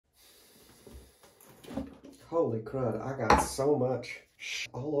Holy crud, I got so much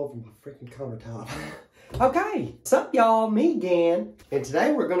all over my freaking countertop. Okay, what's up y'all, me again. And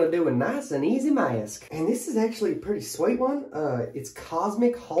today we're gonna do a nice and easy mask. And this is actually a pretty sweet one. It's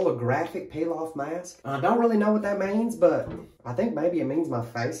Cosmic Holographic Peel Off Mask. I don't really know what that means, but I think maybe it means my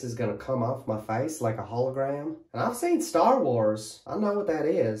face is gonna come off my face like a hologram. And I've seen Star Wars, I know what that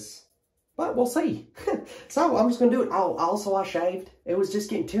is. But we'll see. So I'm just gonna do it. Oh, also I shaved. It was just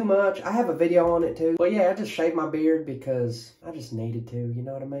getting too much. I have a video on it too. But yeah, I just shaved my beard because I just needed to, you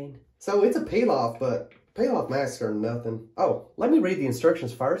know what I mean? So it's a peel off, but peel off masks are nothing. Oh, let me read the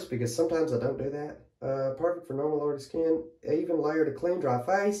instructions first because sometimes I don't do that. Perfect for normal oily skin. Even layer to clean dry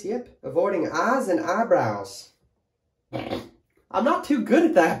face. Yep. Avoiding eyes and eyebrows. I'm not too good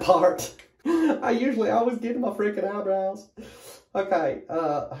at that part. I usually always get to my freaking eyebrows. Okay,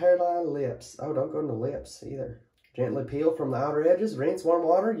 hairline, lips. Oh, don't go in the lips either. Gently peel from the outer edges. Rinse warm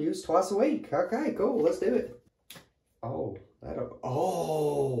water. Use twice a week. Okay, cool. Let's do it. Oh,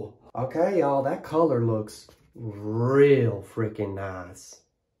 oh. Okay, y'all. That color looks real freaking nice.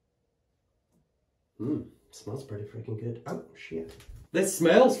 Smells pretty freaking good. Oh, shit. This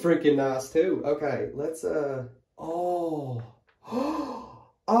smells freaking nice, too. Okay, let's, oh.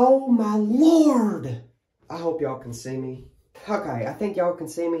 Oh, my Lord. I hope y'all can see me. Okay, I think y'all can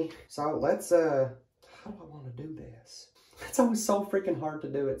see me. So let's, how do I want to do this? It's always so freaking hard to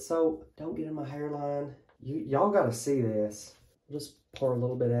do it. So don't get in my hairline. Y'all got to see this. Just pour a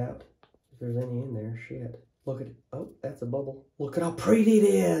little bit out. If there's any in there, shit. Look at it. Oh, that's a bubble. Look at how pretty it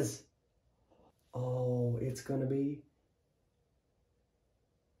is. Oh, it's going to be.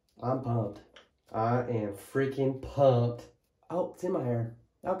 I'm pumped. I am freaking pumped. Oh, it's in my hair.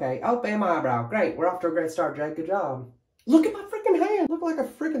 Okay. Oh, and my eyebrow. Great. We're off to a great start, Jake. Good job. Look at my freaking hand. Look like a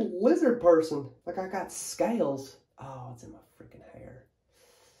freaking lizard person. Like I got scales. Oh, it's in my freaking hair.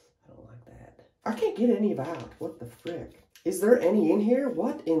 I don't like that. I can't get any of it out. What the frick? Is there any in here?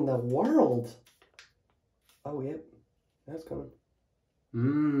 What in the world? Oh, yep. That's coming.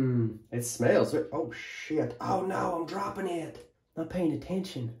 It smells. Oh, shit. Oh, no, I'm dropping it. Not paying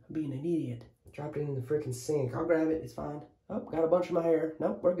attention. I'm being an idiot. Dropped it in the freaking sink. I'll grab it. It's fine. Oh, got a bunch in my hair.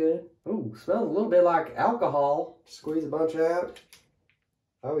 Nope, we're good. Ooh, smells a little bit like alcohol. Squeeze a bunch out.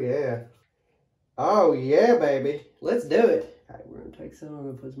 Oh, yeah. Oh, yeah, baby. Let's do it. All right, we're going to take some. I'm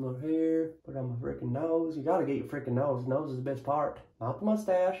going to put some on here. Put it on my freaking nose. You got to get your freaking nose. Nose is the best part. Not the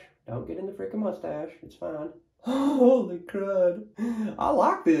mustache. Don't get in the freaking mustache. It's fine. Holy crud. I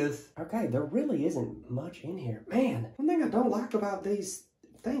like this. Okay, there really isn't much in here. Man, one thing I don't like about these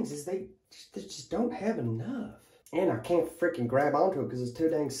things is they just don't have enough. And I can't freaking grab onto it because it's too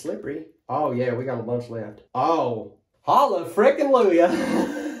dang slippery. Oh, yeah, we got a bunch left. Oh, holla freaking Luya.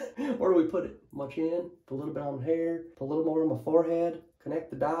 Where do we put it? Much in, put a little bit on the hair, put a little more on my forehead, connect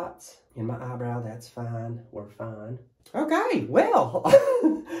the dots. In my eyebrow, that's fine. We're fine. Okay, well,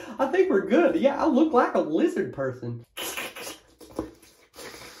 I think we're good. Yeah, I look like a lizard person.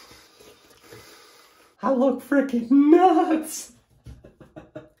 I look freaking nuts.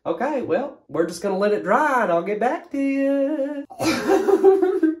 Okay, well, we're just going to let it dry and I'll get back to you.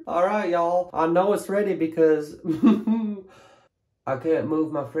 All right, y'all. I know it's ready because I can't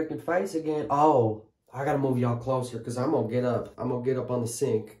move my freaking face again. Oh, I got to move y'all closer because I'm going to get up. I'm going to get up on the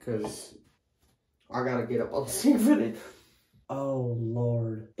sink because I got to get up on the sink for this. Oh,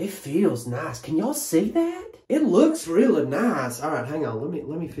 Lord. It feels nice. Can y'all see that? It looks really nice. All right, hang on.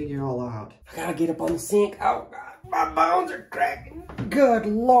 Let me figure it all out. I got to get up on the sink. Oh, God. My bones are cracking. Good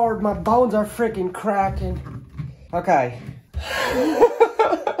Lord, my bones are freaking cracking. Okay.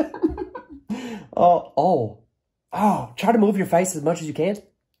 Oh. Try to move your face as much as you can.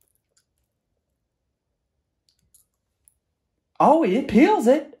 Oh, it peels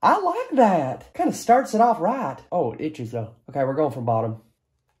it. I like that. Kind of starts it off right. Oh, it itches though. Okay, we're going from bottom.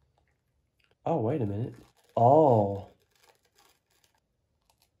 Oh, wait a minute. Oh.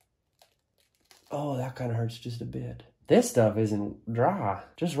 Oh, that kind of hurts just a bit. This stuff isn't dry.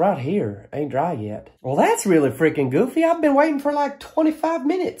 Just right here. Ain't dry yet. Well, that's really freaking goofy. I've been waiting for like 25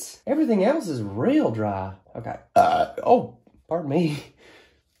 minutes. Everything else is real dry. Okay. Oh, pardon me.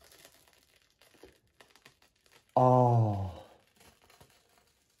 Oh.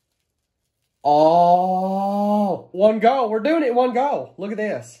 Oh. One go. We're doing it in one go. Look at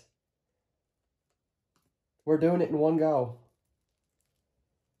this. We're doing it in one go.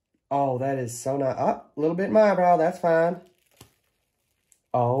 Oh, that is so nice. Oh, a little bit in my eyebrow. That's fine.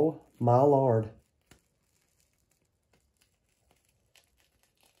 Oh, my Lord.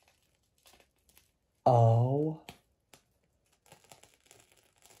 Oh.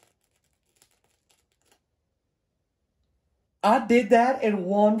 I did that in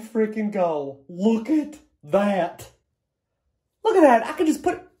one freaking go. Look it. that. Look at that. I could just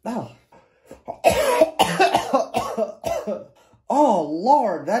put, oh. Oh,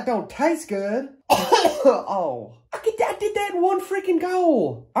 Lord, that don't taste good. Oh, I did that in one freaking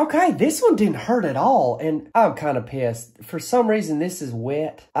go. Okay, this one didn't hurt at all, and I'm kind of pissed. For some reason, this is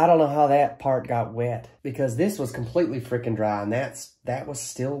wet. I don't know how that part got wet, because this was completely freaking dry, and that was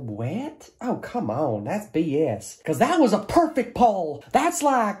still wet? Oh, come on, that's BS. Because that was a perfect pull. That's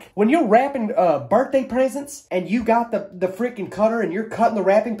like when you're wrapping birthday presents, and you got the freaking cutter, and you're cutting the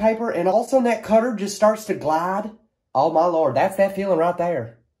wrapping paper, and all of a sudden that cutter just starts to glide. Oh, my Lord, that's that feeling right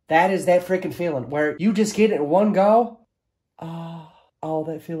there. That is that freaking feeling where you just get it in one go. Oh,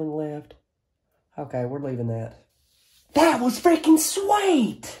 that feeling left. Okay, we're leaving that. That was freaking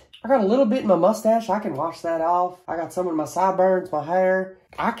sweet. I got a little bit in my mustache. I can wash that off. I got some in my sideburns, my hair.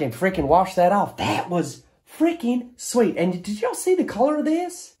 I can freaking wash that off. That was freaking sweet. And did y'all see the color of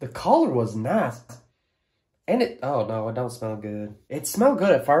this? The color was nice. And oh no, it don't smell good. It smelled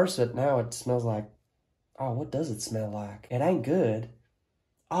good at first, but now it smells like, oh, what does it smell like? It ain't good.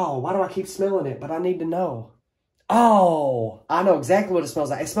 Oh, why do I keep smelling it? But I need to know. Oh, I know exactly what it smells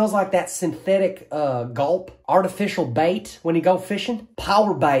like. It smells like that synthetic gulp, artificial bait when you go fishing.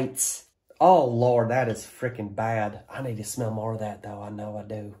 Power baits. Oh, Lord, that is freaking bad. I need to smell more of that, though. I know I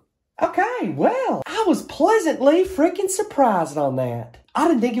do. Okay, well, I was pleasantly freaking surprised on that. I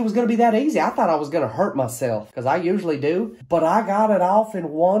didn't think it was going to be that easy. I thought I was going to hurt myself, because I usually do. But I got it off in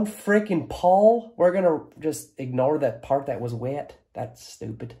one freaking pull. We're going to just ignore that part that was wet. That's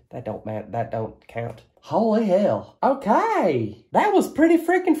stupid. That don't matter. That don't count. Holy hell. Okay. That was pretty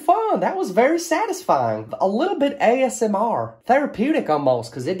freaking fun. That was very satisfying. A little bit ASMR. Therapeutic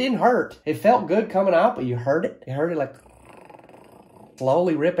almost, because it didn't hurt. It felt good coming out, but you heard it. You heard it like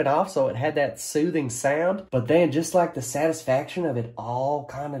slowly ripping off, so it had that soothing sound. But then just like the satisfaction of it all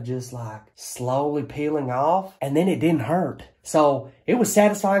kind of just like slowly peeling off, and then it didn't hurt. So it was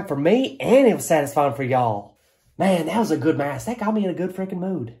satisfying for me, and it was satisfying for y'all. Man, that was a good mask. That got me in a good freaking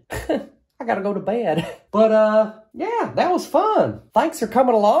mood. I gotta go to bed. But, yeah, that was fun. Thanks for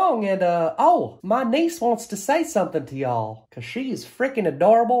coming along. And, oh, my niece wants to say something to y'all, because she is freaking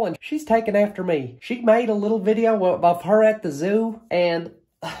adorable, and she's taking after me. She made a little video of her at the zoo, and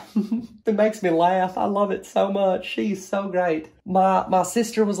it makes me laugh. I love it so much. She's so great. My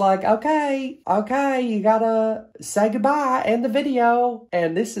sister was like, okay, you gotta say goodbye, end the video.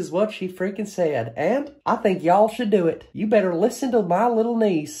 And this is what she freaking said. And I think y'all should do it. You better listen to my little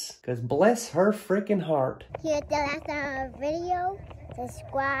niece, because bless her freaking heart. Here at the last of our video,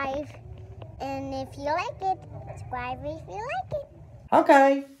 subscribe. And if you like it, subscribe if you like it.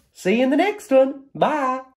 Okay, see you in the next one. Bye.